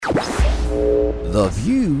The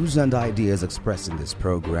views and ideas expressed in this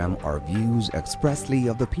program are views expressly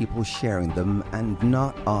of the people sharing them and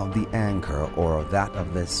not of the anchor or that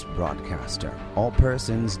of this broadcaster. All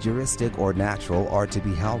persons, juristic or natural, are to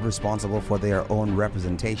be held responsible for their own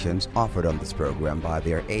representations offered on this program by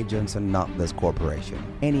their agents and not this corporation.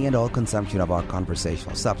 Any and all consumption of our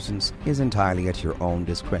conversational substance is entirely at your own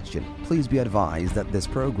discretion. Please be advised that this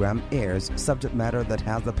program airs subject matter that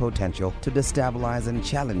has the potential to destabilize and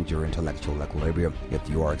challenge your intellectual equilibrium. If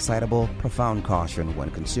you are excitable, profound caution when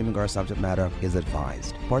consuming our subject matter is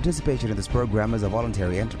advised. Participation in this program is a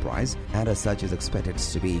voluntary enterprise and as such is expected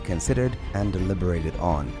to be considered and deliberated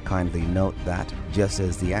on. Kindly note that, just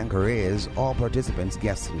as the anchor is, all participants,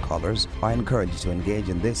 guests and callers are encouraged to engage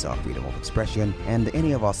in this our freedom of expression and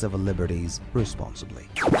any of our civil liberties responsibly.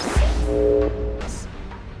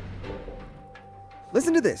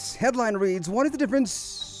 Listen to this. Headline reads, what is the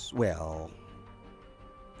difference?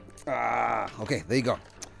 Okay, there you go.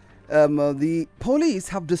 The police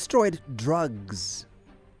have destroyed drugs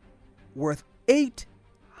worth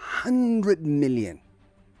 800 million.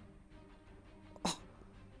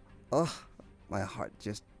 My heart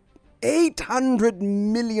just 800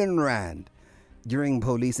 million rand during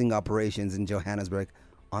policing operations in Johannesburg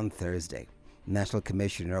on Thursday. National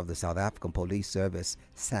Commissioner of the South African Police Service,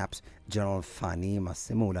 SAPS, General Fani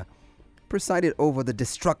Masimula, presided over the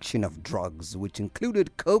destruction of drugs, which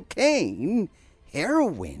included cocaine,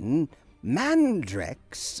 heroin,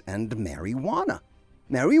 mandrex, and marijuana.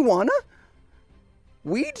 Marijuana?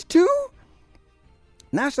 Weed too?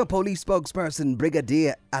 National Police spokesperson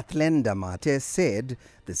Brigadier Athlenda Mate said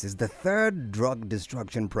this is the third drug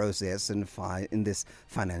destruction process in this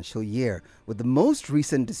financial year, with the most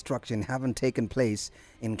recent destruction having taken place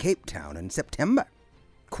in Cape Town in September.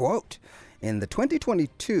 Quote, in the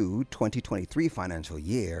 2022-2023 financial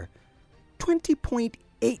year,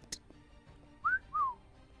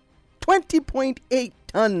 20.8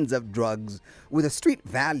 tons of drugs with a street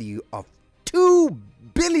value of 2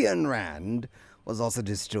 billion rand was also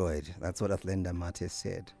destroyed. That's what Athlenda Mate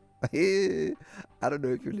said. I don't know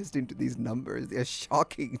if you're listening to these numbers. They're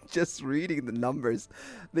shocking. Just reading the numbers.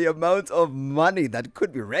 The amount of money that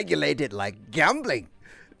could be regulated like gambling.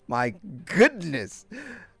 My goodness.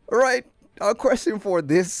 All right. Our question for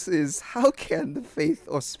this is, how can the faith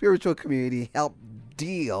or spiritual community help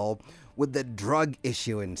deal with the drug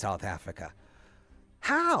issue in South Africa?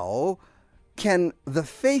 How can the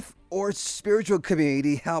faith or spiritual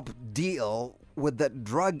community help deal with the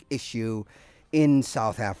drug issue in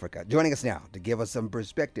South Africa? Joining us now to give us some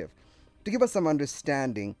perspective, to give us some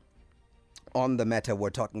understanding on the matter we're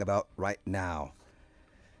talking about right now.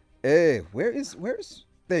 There you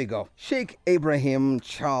go. Sheikh Ebrahim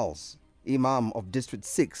Charles, Imam of District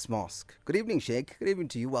 6 Mosque. Good evening, Sheikh. Good evening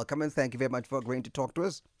to you. Welcome and thank you very much for agreeing to talk to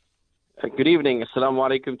us. Good evening. Assalamu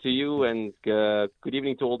alaikum to you and good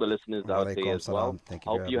evening to all the listeners out there as well. Thank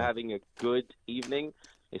you. Hope you're having a good evening,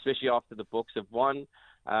 especially after the Bucks have won.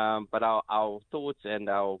 But our thoughts and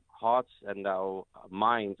our hearts and our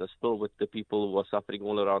minds are still with the people who are suffering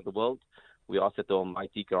all around the world. We ask that the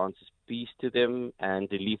Almighty grants peace to them and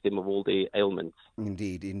relieve them of all their ailments.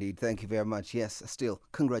 Indeed. Thank you very much. Yes, still,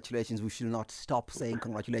 congratulations. We should not stop saying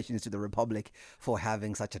congratulations to the Republic for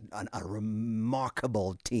having such a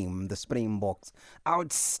remarkable team, the Springboks.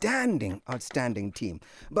 Outstanding team.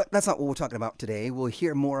 But that's not what we're talking about today. We'll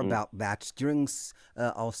hear more about that during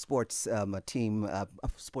our sports team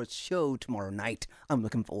sports show tomorrow night. I'm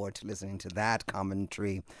looking forward to listening to that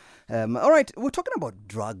commentary. All right, we're talking about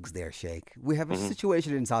drugs there, Sheikh. We have a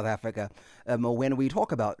situation in South Africa. When we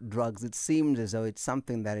talk about drugs, it seems as though it's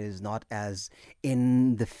something that is not as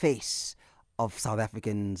in the face of South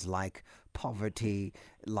Africans, like poverty,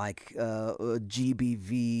 like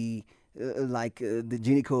GBV, like the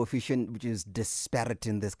Gini coefficient, which is disparate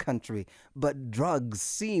in this country. But drugs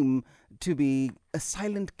seem to be a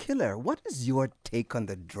silent killer. What is your take on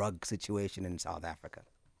the drug situation in South Africa?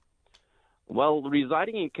 Well,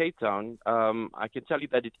 residing in Cape Town, I can tell you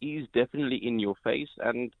that it is definitely in your face.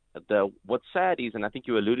 And what's sad is, and I think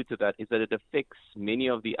you alluded to that, is that it affects many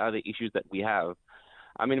of the other issues that we have.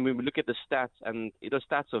 I mean, when we look at the stats, and those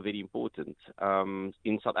stats are very important.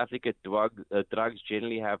 In South Africa, drugs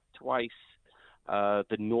generally have twice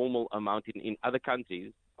the normal amount in other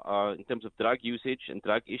countries. In terms of drug usage and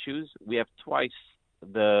drug issues, we have twice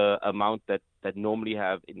the amount that normally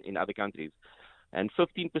have in other countries. And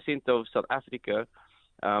 15% of South Africa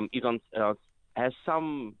has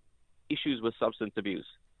some issues with substance abuse.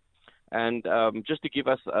 And just to give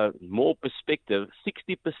us more perspective,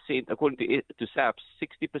 60%, according to SAPS,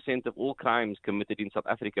 60% of all crimes committed in South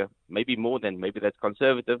Africa, maybe more than, maybe that's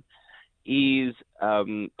conservative, is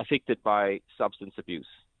affected by substance abuse.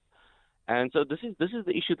 And so this is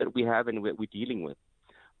the issue that we have and we're dealing with.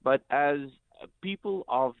 But as people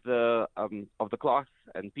of the cloth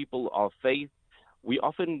and people of faith, we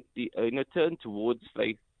often turn towards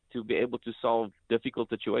faith to be able to solve difficult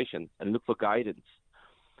situations and look for guidance.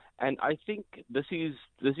 And I think this is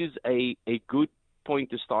a good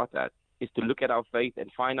point to start at, is to look at our faith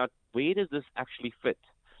and find out, where does this actually fit?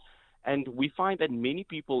 And we find that many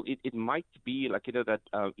people, it might be like, that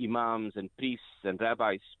imams and priests and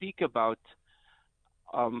rabbis speak about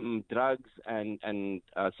drugs and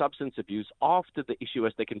substance abuse after the issue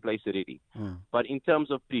has taken place already. But in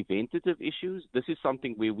terms of preventative issues, this is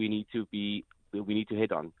something where we need to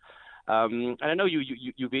head on. And I know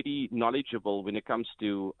you're very knowledgeable when it comes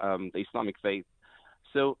to the Islamic faith.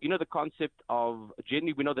 So, the concept of,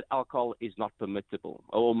 generally, we know that alcohol is not permissible,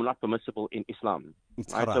 or not permissible in Islam.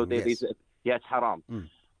 It's right? haram, So yes. it's haram.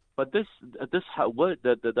 But this word,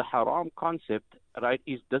 the haram concept, right,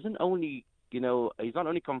 doesn't only, is not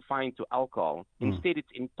only confined to alcohol. Instead,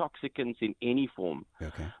 it's intoxicants in any form.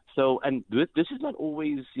 Okay. So, and this is not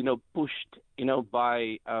always, pushed,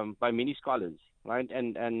 by many scholars, right?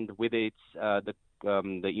 And whether it's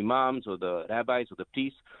the imams or the rabbis or the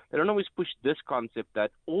priests, they don't always push this concept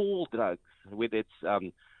that all drugs, whether it's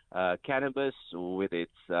cannabis or whether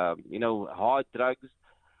it's hard drugs,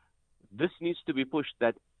 this needs to be pushed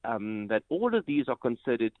that all of these are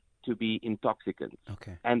considered to be intoxicants.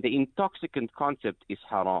 Okay. And the intoxicant concept is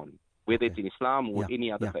haram, whether it's in Islam or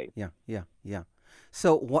any other faith. Yeah.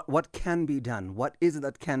 So what can be done? What is it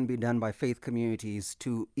that can be done by faith communities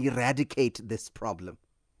to eradicate this problem?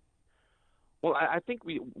 Well, I think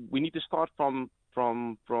we need to start from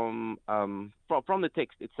the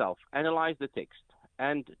text itself. Analyze the text,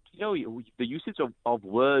 and the usage of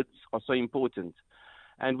words are so important.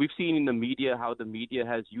 And we've seen in the media how the media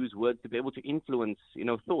has used words to be able to influence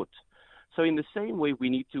thought. So in the same way, we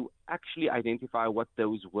need to actually identify what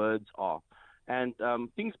those words are. And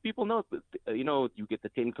things people know, you get the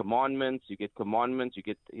 10 Commandments, you get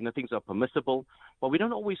things are permissible, but we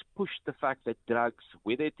don't always push the fact that drugs,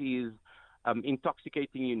 whether it is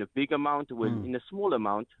intoxicating you in a big amount or in a small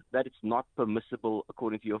amount, that it's not permissible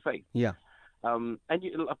according to your faith. Yeah. And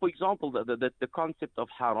for example, the concept of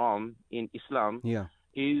haram in Islam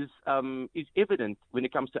is evident when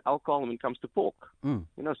it comes to alcohol and when it comes to pork.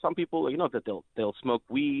 Some people, that they'll smoke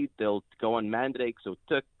weed, they'll go on mandrakes or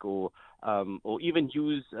tik or even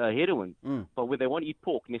use heroin, but where they won't eat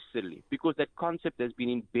pork necessarily, because that concept has been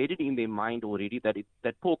embedded in their mind already that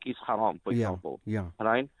pork is haram, for example.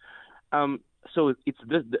 Right? So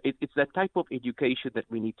it's that type of education that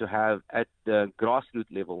we need to have at the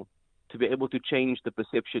grassroots level to be able to change the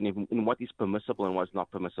perception in what is permissible and what's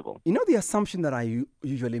not permissible. The assumption that I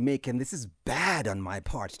usually make, and this is bad on my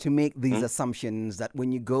part, to make these assumptions that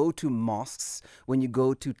when you go to mosques, when you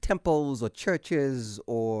go to temples or churches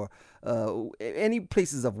or any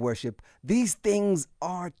places of worship, these things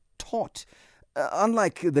are taught.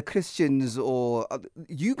 Unlike the Christians, or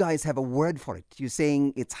you guys have a word for it. You're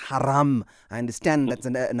saying it's haram. I understand that's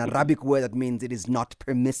an Arabic word that means it is not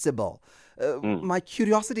permissible. My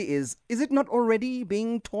curiosity is it not already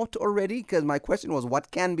being taught already? Because my question was, what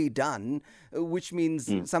can be done, which means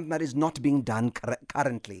something that is not being done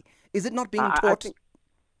currently. Is it not being taught?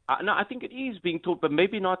 No, I think it is being taught, but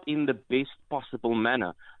maybe not in the best possible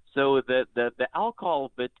manner. So the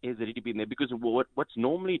alcohol bit has already been there, because what's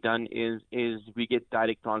normally done is we get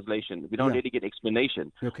direct translation. We don't really get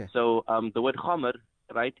explanation. Okay. So the word khamr,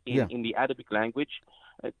 right, in the Arabic language,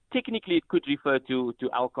 technically it could refer to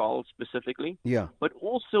alcohol specifically. Yeah. But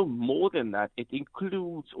also more than that, it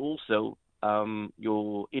includes also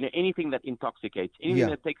anything that intoxicates, anything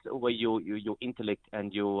that takes away your intellect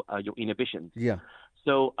and your inhibitions. Yeah.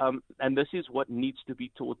 So and this is what needs to be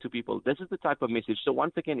taught to people. This is the type of message. So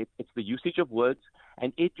once again, it's the usage of words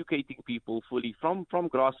and educating people fully from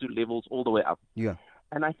grassroots levels all the way up. Yeah.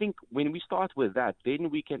 And I think when we start with that, then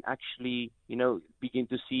we can actually, begin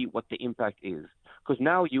to see what the impact is. Because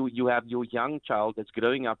now you have your young child that's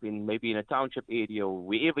growing up maybe in a township area or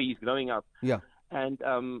wherever he's growing up. Yeah. And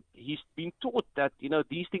he's been taught that,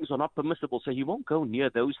 these things are not permissible, so he won't go near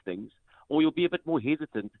those things, or he'll be a bit more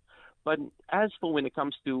hesitant. But as for when it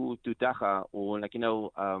comes to dacha or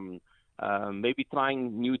maybe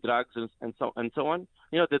trying new drugs and so on,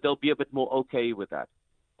 that they'll be a bit more okay with that.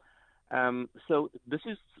 So this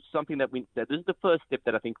is something that this is the first step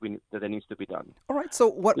that I think that needs to be done. All right. So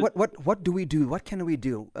what do we do? What can we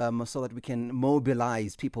do so that we can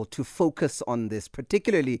mobilize people to focus on this,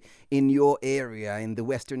 particularly in your area, in the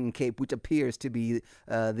Western Cape, which appears to be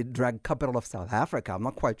the drug capital of South Africa? I'm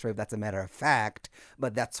not quite sure if that's a matter of fact,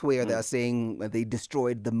 but that's where they're saying they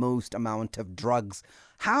destroyed the most amount of drugs.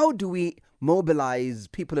 How do we mobilize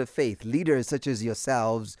people of faith, leaders such as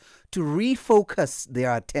yourselves, to refocus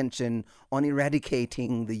their attention on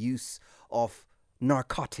eradicating the use of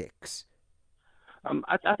narcotics?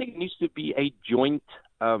 I think it needs to be a joint,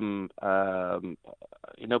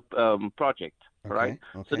 project, Okay, right?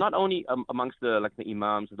 okay. So not only amongst the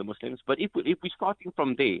imams or the Muslims, but if we're starting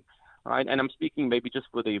from there, right? And I'm speaking maybe just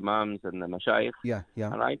for the imams and the mashayikh, Yeah,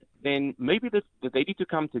 all right? Then maybe they need to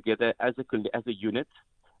come together as a unit,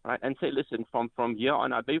 right? And say, listen, from here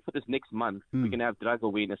on, maybe for this next month, we can have Drug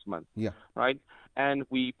Awareness Month, yeah, right? And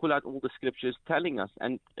we pull out all the scriptures telling us,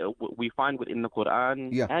 and we find within the Quran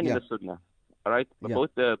Yeah, and yeah. in the Sunnah, all right? Yeah.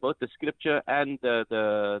 Both the scripture and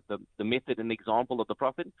the method and the example of the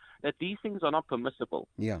Prophet, that these things are not permissible.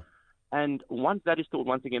 yeah, And once that is taught,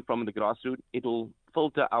 once again from the grassroots, it will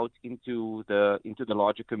filter out into the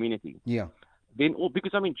larger community. yeah, Then,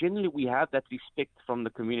 because generally we have that respect from the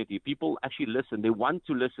community. People actually listen; they want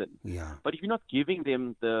to listen. yeah. But if you're not giving them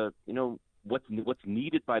what's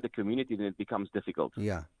needed by the community, then it becomes difficult.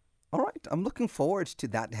 Yeah. All right. I'm looking forward to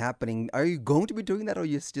that happening. Are you going to be doing that, or are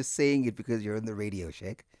you just saying it because you're on the radio,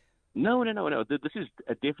 Sheikh? No. This is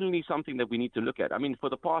definitely something that we need to look at. I mean, for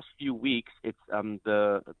the past few weeks, it's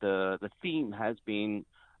the theme has been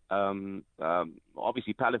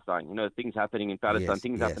obviously Palestine. Things happening in Palestine, Yes,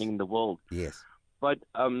 things yes. happening in the world. Yes. But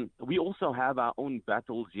we also have our own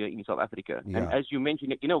battles here in South Africa. Yeah. And as you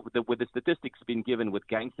mentioned, with the statistics being given with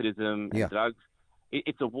gangsterism and Yeah. drugs,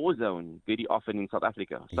 it's a war zone very often in South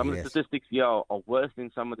Africa. Some of the Yes. statistics here are worse than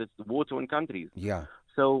some of the war-torn countries. Yeah.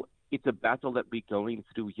 So it's a battle that we're going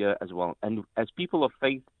through here as well. And as people of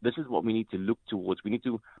faith, this is what we need to look towards. We need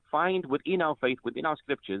to find within our faith, within our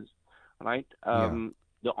scriptures, right,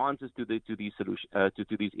 the answers to these solutions,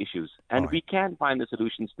 to these issues. And All right. we can find the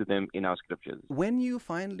solutions to them in our scriptures. When you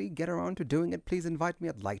finally get around to doing it, please invite me.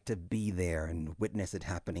 I'd like to be there and witness it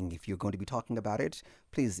happening. If you're going to be talking about it,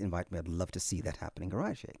 please invite me. I'd love to see that happening. All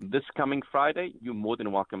right, Sheikh. This coming Friday, you're more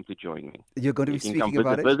than welcome to join me. You're going to be You can come speaking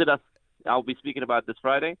about it? visit us. I'll be speaking about this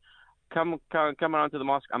Friday. Come around to the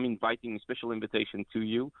mosque. I'm inviting a special invitation to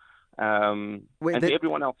you, and to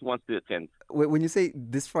everyone else who wants to attend. When you say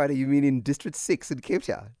this Friday, you mean in District 6 in Cape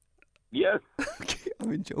Town? Yes. Okay,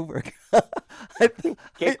 I'm in Joburg.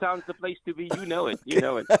 Cape Town's the place to be. You know it. You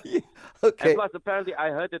know it. Okay. And plus, apparently, I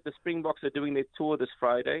heard that the Springboks are doing their tour this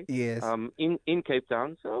Friday. Yes. In Cape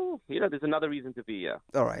Town. So, there's another reason to be here.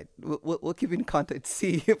 All right. We'll keep in contact.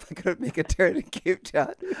 See if I can make a turn in Cape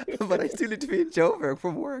Town. But I still need to be in Joburg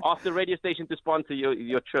from work. Ask the radio station to sponsor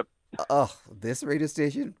your trip. Oh, this radio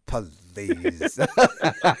station? Please.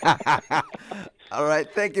 All right.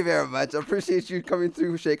 Thank you very much. I appreciate you coming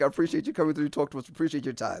through, Sheikh. I appreciate you coming through to talk to us. Appreciate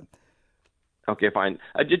your time. Okay, fine.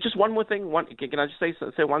 Just one more thing. Can I just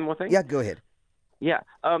say one more thing? Yeah, go ahead. Yeah.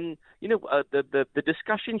 The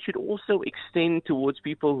discussion should also extend towards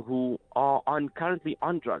people who are currently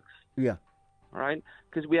on drugs. Yeah. All right?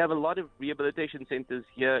 Because we have a lot of rehabilitation centers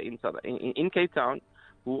here in Cape Town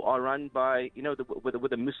who are run by,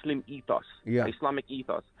 with a Muslim ethos, Yeah. Islamic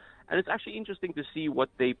ethos. And it's actually interesting to see what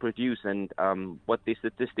they produce and what their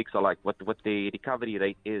statistics are like, what their recovery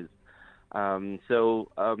rate is. And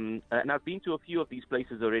I've been to a few of these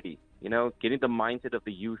places already, getting the mindset of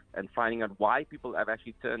the youth and finding out why people have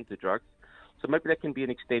actually turned to drugs. So maybe that can be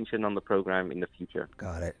an extension on the program in the future.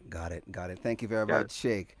 Got it. Thank you very much,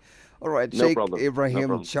 Sheikh. All right, No Sheikh problem. Ebrahim No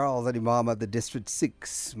problem. Charles and Imam at the District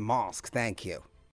 6 Mosque. Thank you.